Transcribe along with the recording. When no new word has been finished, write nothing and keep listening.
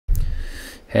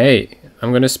Hey, I'm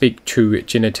going to speak to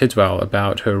Jenna Tidswell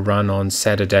about her run on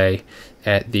Saturday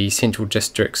at the Central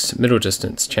District's Middle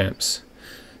Distance Champs.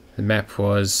 The map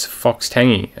was Fox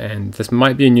Tangi, and this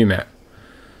might be a new map.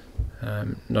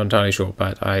 Not entirely sure,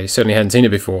 but I certainly hadn't seen it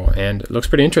before, and it looks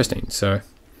pretty interesting. So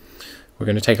we're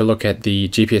going to take a look at the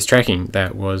GPS tracking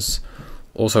that was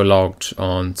also logged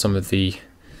on some of the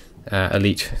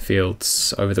elite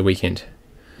fields over the weekend.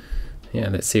 Yeah,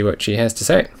 let's see what she has to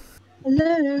say.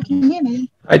 Hello, can you hear me?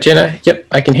 Hi Jenna, yep,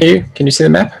 I can hear you. Can you see the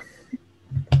map?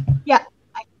 Yeah,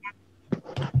 I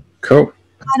can. Cool.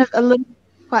 Kind of a little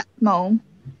quite small.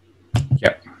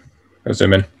 Yep, I'll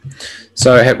zoom in.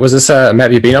 So was this a map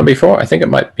you've been on before? I think it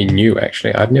might be new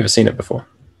actually. I've never seen it before.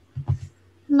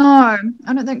 No,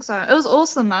 I don't think so. It was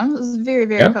awesome though. It was very,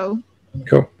 very cool.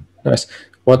 Cool, nice.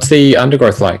 What's the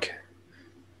undergrowth like?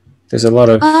 There's a lot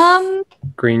of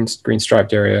green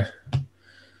striped area.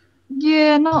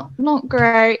 Yeah, not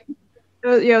great.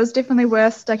 Yeah, it was definitely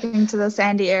worth sticking to the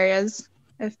sandy areas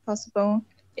if possible.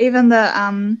 Even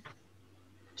the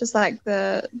just like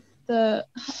the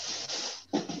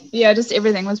yeah, just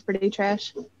everything was pretty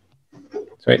trash.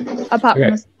 Sweet. Apart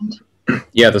from the sand.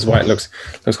 Yeah, this white looks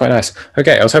quite nice.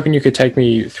 Okay, I was hoping you could take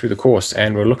me through the course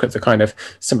and we'll look at the kind of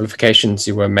simplifications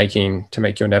you were making to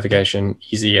make your navigation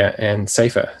easier and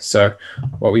safer. So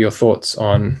what were your thoughts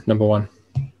on number one?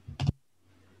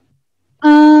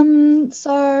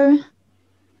 So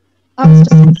I was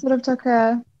just sort of took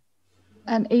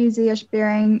an easy-ish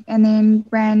bearing and then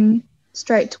ran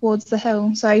straight towards the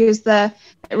hill. So I used the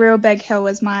real big hill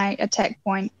as my attack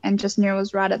point and just knew it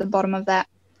was right at the bottom of that.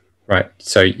 Right,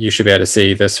 so you should be able to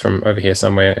see this from over here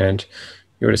somewhere and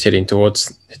you're just heading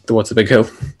towards the big hill.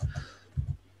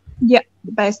 Yep,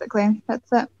 basically, that's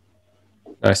it.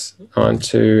 Nice. On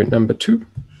to number two.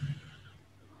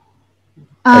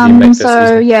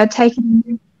 So yeah,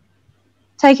 taking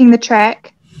the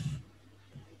track.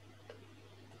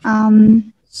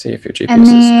 See if your GPS and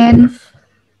then, is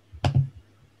good enough.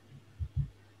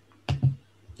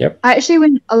 Yep. I actually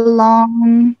went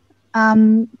along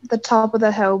the top of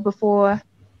the hill before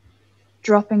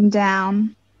dropping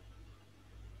down.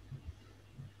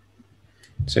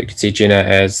 So you can see Jenna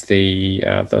as the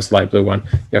this light blue one.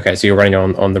 Okay, so you're running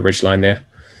on the ridge line there.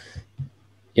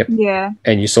 Yep. Yeah.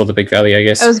 And you saw the big valley, I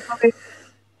guess. It was probably,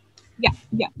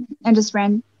 yeah, and just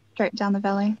ran straight down the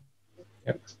valley.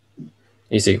 Yep.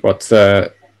 Easy. What's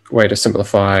the way to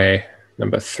simplify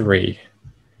number three?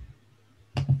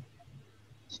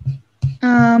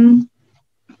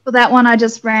 For that one, I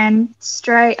just ran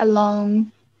straight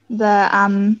along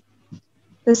the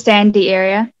sandy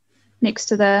area next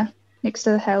to the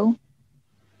hill,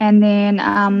 and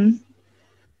then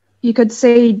you could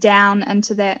see down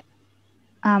into that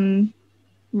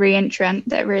re-entrant,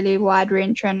 that really wide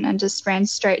re-entrant, and just ran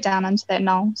straight down into that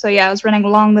knoll. So yeah, I was running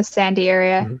along the sandy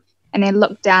area and then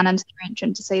looked down into the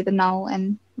re-entrant to see the knoll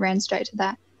and ran straight to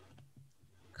that.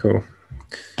 Cool.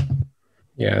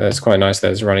 Yeah, that's quite nice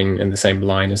that it's running in the same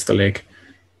line as the leg.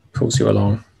 Pulls you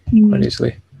along quite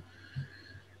easily.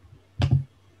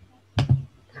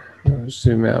 I'll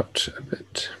zoom out a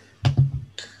bit.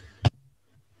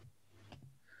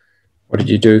 What did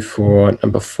you do for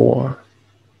number four?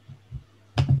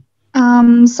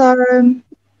 So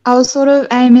I was sort of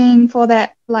aiming for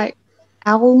that like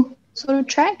owl sort of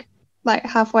track, like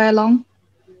halfway along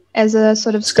as a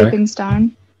sort of stepping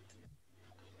stone.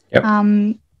 Yep.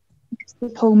 To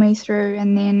pull me through,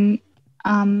 and then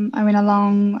I went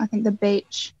along, I think, the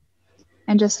beach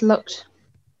and just looked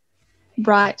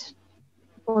right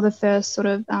for the first sort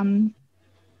of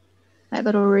that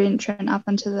little re-entrant up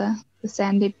into the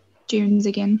sandy dunes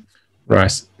again.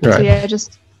 Right. So yeah,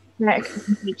 just back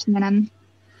the beach and then in.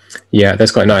 Yeah,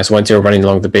 that's quite nice. Once you're running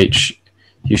along the beach,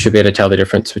 you should be able to tell the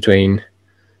difference between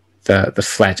the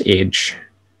flat edge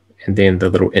and then the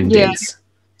little indents. Yeah.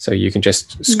 So you can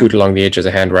just scoot along the edge as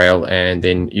a handrail and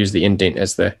then use the indent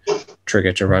as the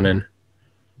trigger to run in.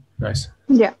 Nice.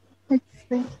 Yeah.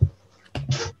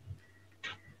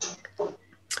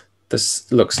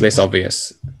 This looks less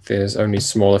obvious. There's only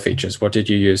smaller features. What did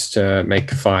you use to make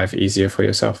 5 easier for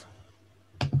yourself?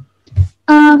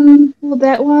 Well,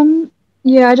 that one,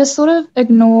 yeah, I just sort of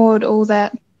ignored all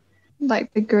that,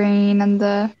 like the green and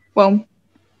to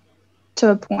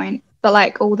a point, but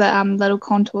like all the little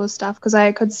contour stuff, because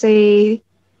I could see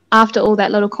after all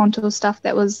that little contour stuff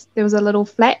there was a little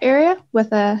flat area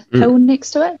with a hill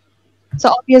next to it. So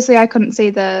obviously I couldn't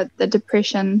see the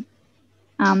depression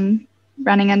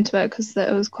running into it because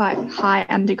it was quite high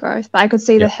undergrowth, but I could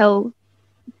see the hill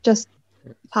just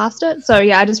past it. So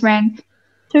yeah, I just ran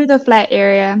to the flat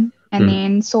area and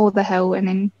then saw the hill and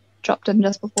then dropped in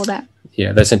just before that.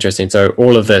 Yeah, that's interesting. So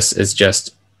all of this is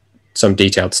just some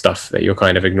detailed stuff that you're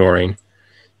kind of ignoring,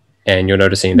 and you're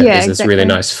noticing that there's this really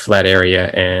nice flat area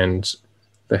and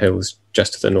the hill's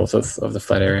just to the north of the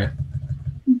flat area.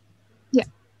 Yeah.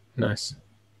 Nice.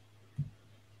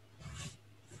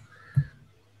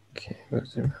 Okay, we'll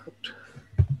zoom out.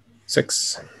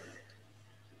 6.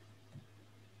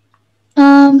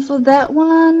 For that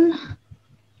one,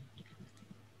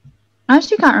 I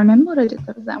actually can't remember what I did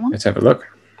for that one. Let's have a look.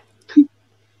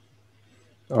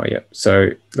 Oh yeah, so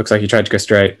looks like you tried to go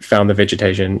straight, found the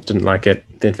vegetation, didn't like it,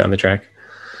 then found the track.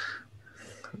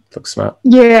 Looks smart.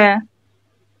 Yeah,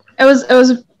 it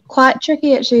was quite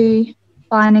tricky actually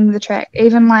finding the track.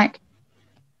 Even like,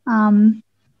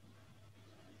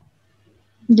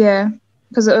 yeah,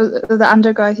 because it was the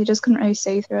undergrowth, you just couldn't really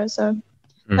see through it. So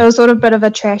it was sort of a bit of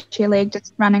a trashy leg,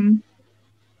 just running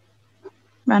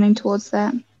towards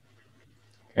that.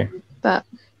 Okay. But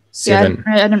 7.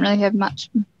 yeah, I didn't really have much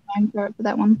time for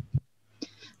that one.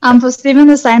 For 7,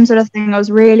 the same sort of thing. It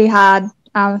was really hard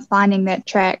finding that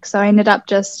track, so I ended up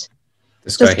just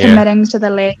committing to the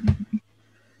leg.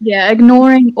 Yeah,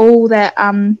 ignoring all that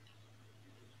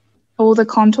all the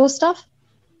contour stuff,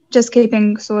 just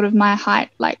keeping sort of my height,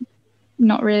 like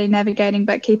not really navigating,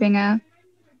 but keeping a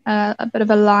bit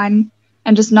of a line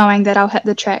and just knowing that I'll hit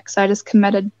the track. So I just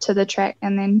committed to the track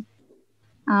and then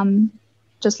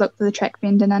just look for the track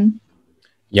bending in.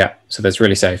 Yeah, so that's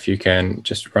really safe. You can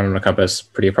just run on a compass,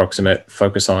 pretty approximate,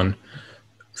 focus on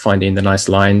finding the nice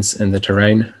lines in the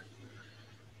terrain.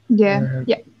 Yeah,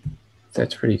 yeah.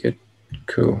 That's pretty good.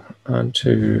 Cool. On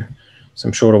to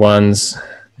some shorter ones.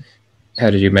 How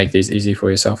did you make these easy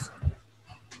for yourself?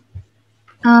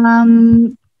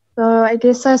 So I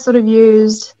guess I sort of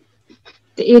used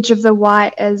the edge of the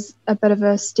white as a bit of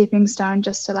a stepping stone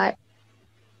just to like,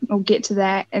 we'll get to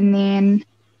that. And then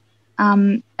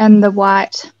in the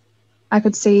white, I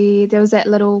could see there was that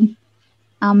little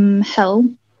hill,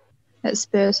 that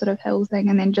spur sort of hill thing,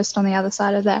 and then just on the other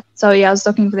side of that. So yeah, I was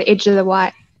looking for the edge of the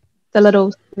white, the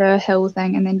little spur hill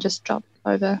thing, and then just drop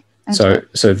over. So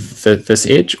this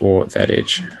edge or that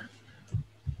edge?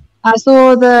 I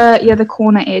saw the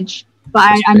corner edge, but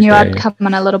I knew I'd come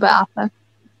in a little bit after.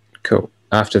 Cool.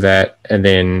 After that, and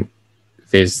then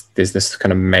there's this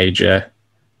kind of major,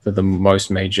 the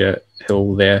most major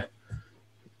hill there.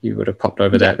 You would have popped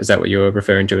over that. Is that what you were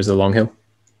referring to as the long hill?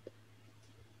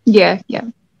 Yeah.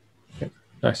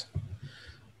 Nice.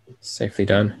 Safely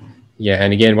done. Yeah,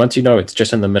 and again, once you know it's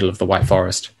just in the middle of the white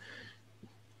forest,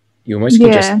 you almost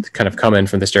can just kind of come in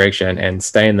from this direction and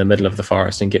stay in the middle of the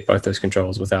forest and get both those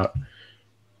controls without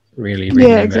really reading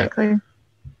the map. Exactly.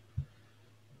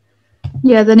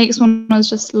 Yeah, the next one was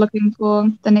just looking for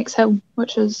the next hill,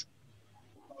 which is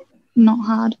not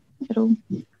hard at all.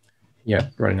 Yeah,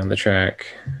 running on the track.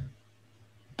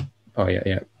 Oh,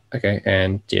 yeah. Okay,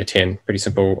 and yeah, 10. Pretty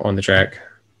simple on the track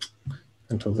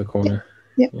until the corner.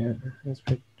 Yeah. Yeah, that's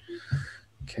pretty.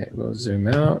 Okay, we'll zoom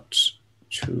out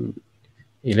to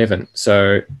 11.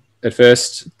 So at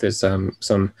first, there's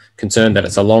some concern that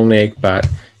it's a long leg, but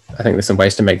I think there's some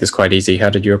ways to make this quite easy. How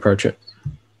did you approach it?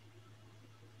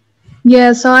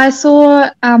 Yeah, so I saw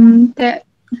that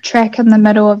track in the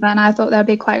middle of it, and I thought that'd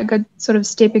be quite a good sort of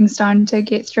stepping stone to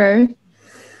get through.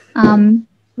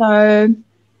 So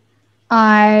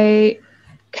I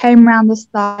came around the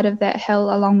side of that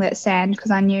hill along that sand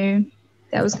because I knew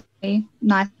that was going to be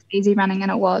nice, easy running,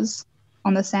 and it was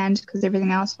on the sand because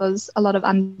everything else was a lot of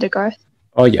undergrowth.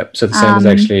 Oh, yep. So the sand is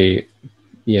actually,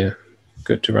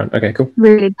 good to run. Okay, cool.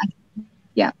 Really nice.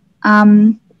 Yeah.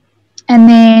 And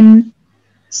then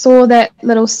saw that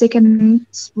little second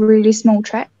really small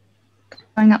track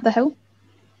going up the hill.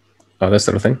 Oh, this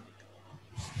little thing?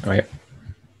 Oh, yeah.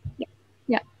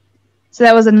 Yeah. So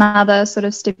that was another sort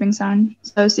of stepping stone.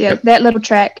 So yeah, that little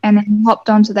track, and then hopped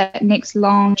onto that next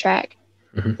long track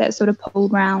that sort of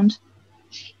pulled round.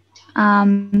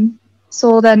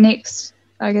 Saw the next,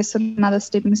 I guess, sort of another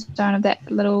stepping stone of that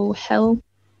little hill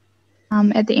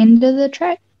at the end of the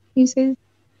track, you see?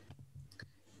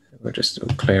 We'll just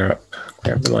clear up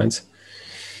the lines.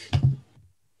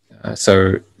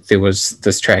 So there was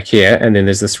this track here, and then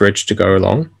there's this ridge to go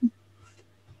over.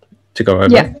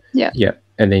 Yeah.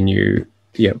 And then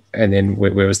and then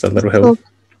where was the little hill?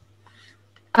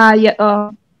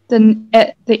 Then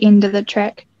at the end of the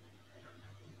track,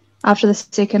 after the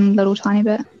second little tiny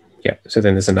bit. Yeah. So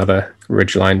then there's another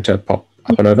ridge line to pop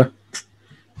up and over.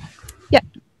 Yeah.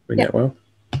 Read that well.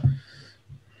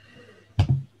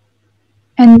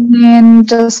 And then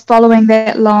just following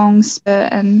that long spur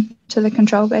into the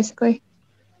control, basically.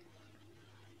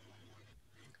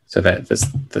 So that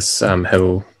this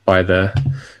hill by the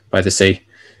sea,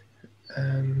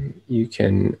 you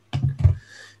can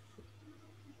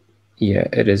yeah,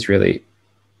 it is really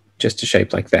just a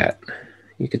shape like that.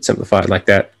 You could simplify it like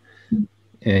that,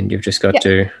 and you've just got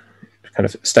to kind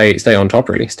of stay on top,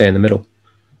 really, stay in the middle.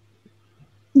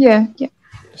 Yeah, yeah.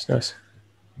 That's nice.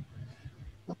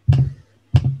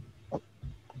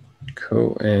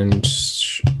 Cool. And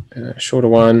shorter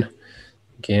one,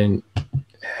 again,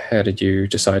 how did you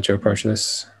decide to approach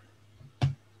this?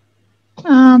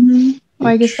 Well,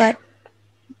 I guess like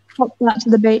popped out to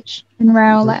the beach and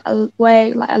rail like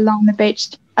way like along the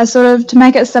beach. I sort of, to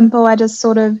make it simple, I just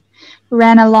sort of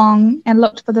ran along and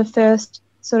looked for the first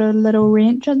sort of little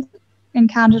wrench and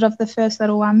counted off the first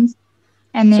little ones.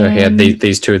 And then, so here,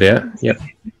 these two there. Yep.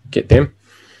 Get them.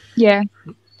 Yeah.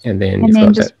 And then you've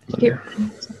got that one there.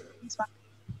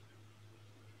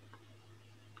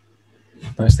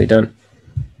 Nicely done.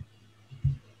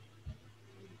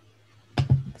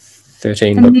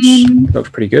 13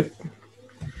 looked pretty good.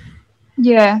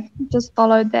 Yeah, just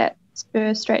followed that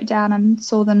spur straight down and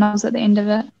saw the nose at the end of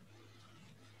it.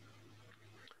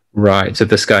 Right, so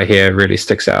this guy here really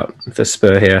sticks out. The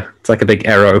spur here, it's like a big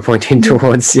arrow pointing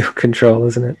towards your control,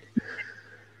 isn't it?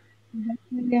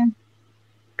 Yeah.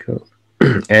 Cool.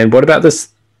 And what about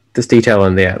this detail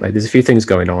in there? Like, there's a few things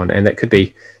going on, and that could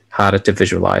be harder to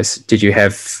visualize. Did you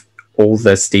have all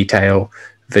this detail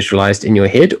visualized in your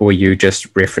head, or were you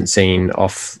just referencing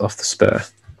off the spur?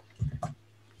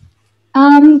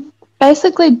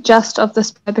 Basically just off the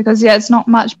spur, because it's not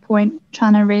much point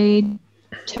trying to read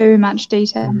too much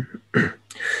detail.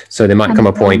 So there might come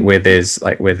a point where there's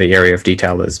like where the area of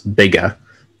detail is bigger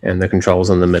and the controls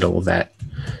in the middle that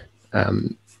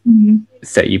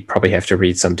that you probably have to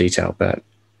read some detail, but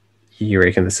you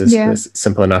reckon this is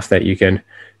simple enough that you can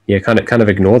kind of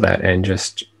ignore that and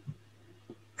just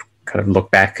kind of look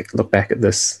back at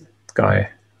this guy,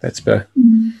 that spur.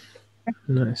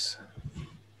 Nice.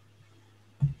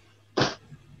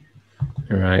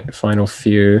 All right, final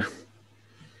few.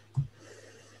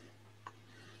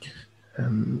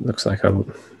 Looks like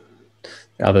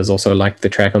others also like the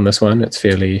track on this one. It's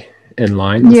fairly in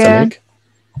line with the leg.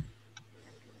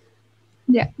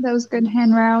 Yeah, that was good.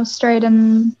 Handrail straight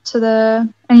into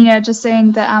the, and just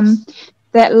seeing that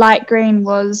that light green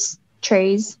was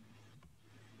trees,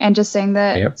 and just seeing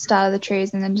the start of the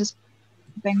trees, and then just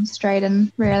being straight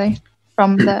in really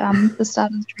from the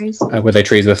start of the trees. Were they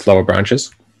trees with lower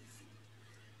branches?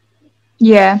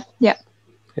 Yeah.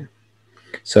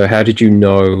 So how did you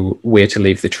know where to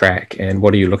leave the track, and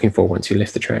what are you looking for once you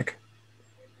left the track?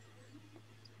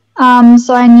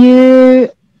 So I knew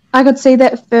I could see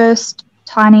that first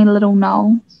tiny little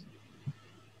knoll.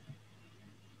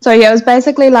 So it was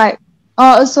basically like,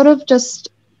 it was sort of just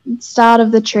start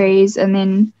of the trees and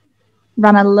then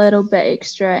run a little bit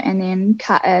extra and then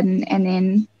cut in and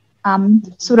then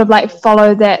sort of like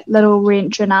follow that little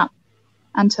wrench and up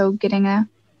until getting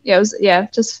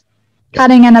just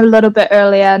cutting in a little bit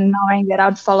earlier, knowing that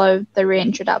I'd follow the rear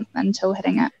up until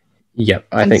hitting it. Yep,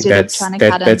 I think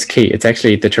that's key. It's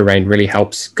actually, the terrain really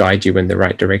helps guide you in the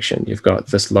right direction. You've got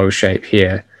this low shape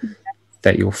here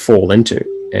that you'll fall into,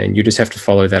 and you just have to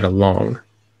follow that along.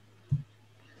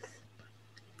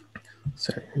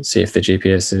 So let's see if the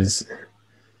GPS is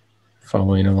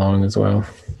following along as well.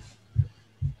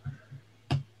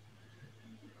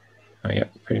 Oh yeah,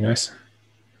 pretty nice.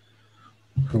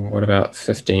 What about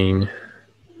 15?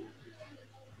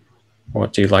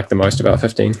 What do you like the most about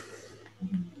 15?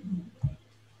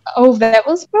 Oh, that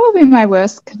was probably my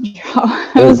worst control.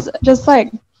 It was just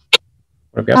like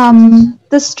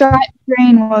the stripe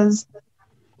green was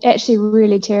actually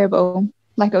really terrible.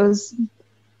 Like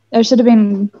it should have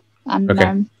been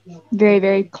very,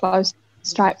 very close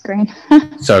stripe green.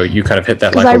 So you kind of hit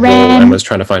that like a wall and was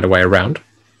trying to find a way around?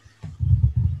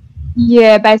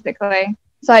 Yeah, basically.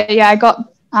 So yeah,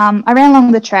 I ran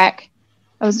along the track.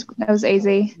 It was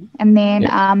easy, and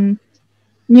then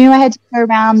knew I had to go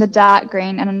around the dark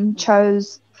green and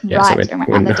chose right so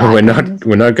around the dark green.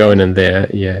 We're not going in there,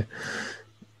 yeah.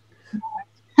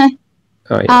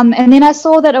 And then I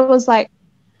saw that it was like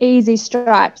easy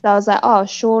stripes. I was like, oh,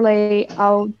 surely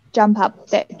I'll jump up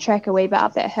that track a wee bit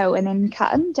up that hill and then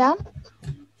cut in down.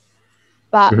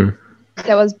 But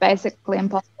that was basically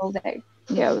impossible. It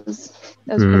was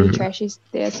pretty trashy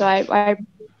there. So I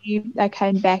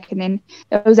came back, and then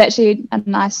it was actually a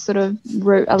nice sort of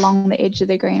route along the edge of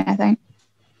the green, I think.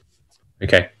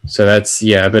 Okay, so that's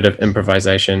a bit of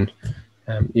improvisation.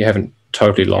 You haven't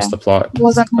totally lost the plot. It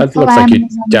looks like you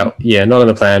dealt, not on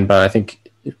the plan, but I think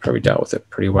you've probably dealt with it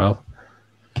pretty well.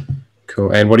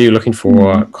 Cool. And what are you looking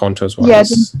for contours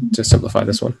wise to simplify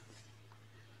this one?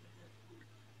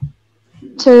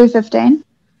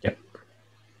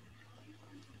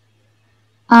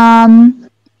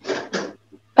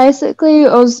 basically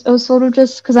it was sort of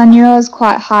just because I knew I was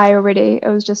quite high already. It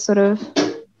was just sort of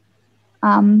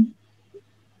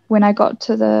when I got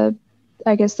to the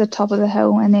top of the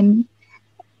hill, and then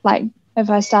like if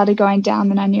I started going down,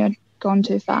 then I knew I'd gone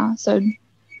too far. So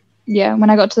yeah, when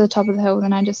I got to the top of the hill,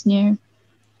 then I just knew.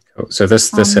 Cool. So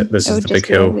this is the big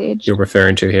hill you're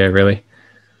referring to here, really?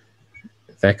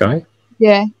 That guy?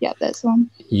 Yeah, that's the one.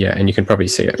 Yeah, and you can probably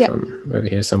see it from over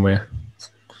here somewhere.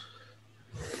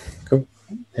 Cool.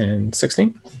 And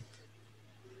 16?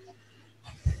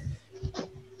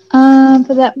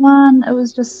 For that one, it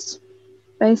was just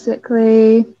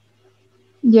basically,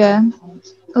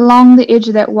 along the edge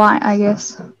of that white, I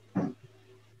guess.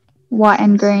 White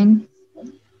and green.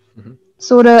 Mm-hmm.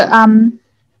 Sort of,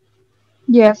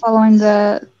 following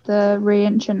the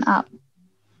re-entrant up.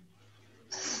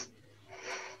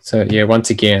 So yeah, once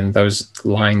again, those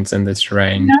lines in the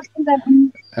terrain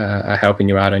are helping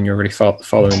you out, and you're really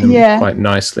following them quite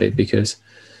nicely, because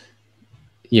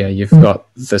you've got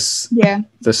this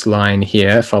line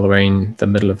here following the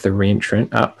middle of the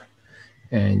re-entrant up,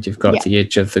 and you've got the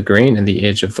edge of the green and the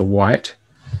edge of the white.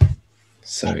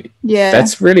 So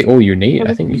that's really all you need.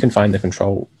 I think you can find the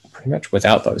control pretty much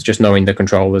without those, just knowing the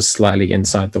control is slightly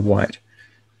inside the white.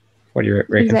 What do you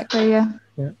reckon? Exactly, yeah.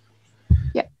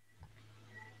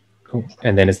 Cool.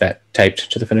 And then is that taped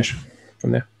to the finish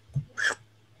from there?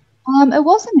 It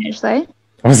wasn't actually.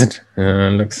 Wasn't?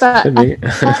 Looks could be.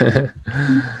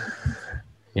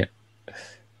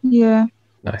 Yeah.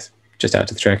 Nice. Just out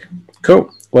to the track.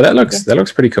 Cool. Well, that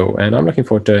looks pretty cool, and I'm looking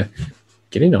forward to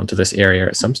getting onto this area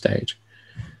at some stage.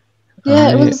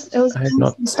 Yeah, it was I have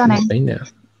not stunning. been there.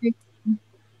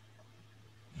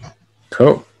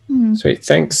 Cool. Sweet.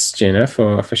 Thanks, Jenna,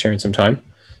 for sharing some time.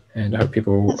 And I hope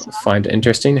people find it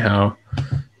interesting how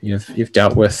you've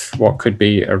dealt with what could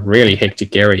be a really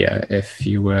hectic area if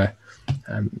you were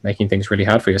making things really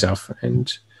hard for yourself.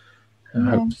 And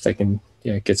I hope they can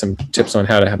get some tips on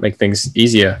how to make things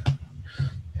easier,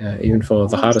 even for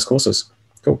the hardest courses.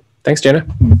 Cool. Thanks, Jenna.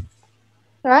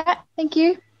 All right. Thank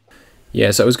you.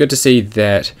 Yeah, so it was good to see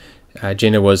that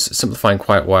Jenna was simplifying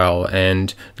quite well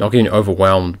and not getting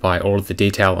overwhelmed by all of the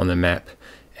detail on the map.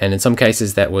 And in some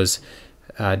cases that was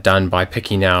done by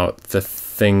picking out the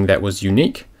thing that was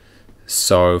unique.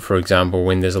 So for example,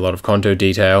 when there's a lot of contour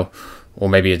detail, or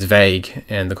maybe it's vague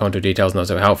and the contour detail is not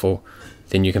so helpful,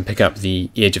 then you can pick up the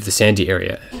edge of the sandy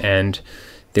area. And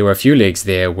there were a few legs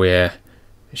there where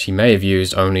she may have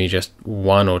used only just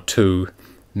one or two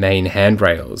main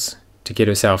handrails to get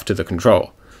herself to the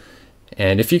control.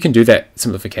 And if you can do that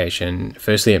simplification,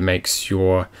 firstly it makes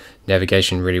your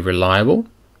navigation really reliable,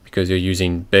 because you're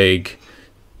using big,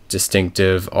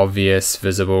 distinctive, obvious,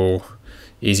 visible,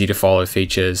 easy to follow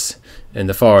features in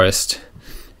the forest,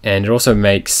 and it also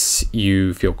makes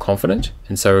you feel confident,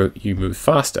 and so you move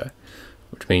faster,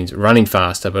 which means running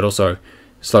faster but also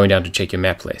slowing down to check your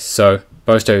map less. So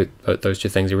both those two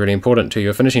things are really important to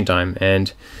your finishing time,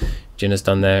 and Jenna's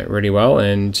done that really well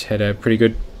and had a pretty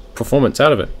good performance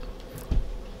out of it.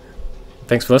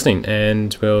 Thanks for listening,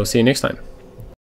 and we'll see you next time.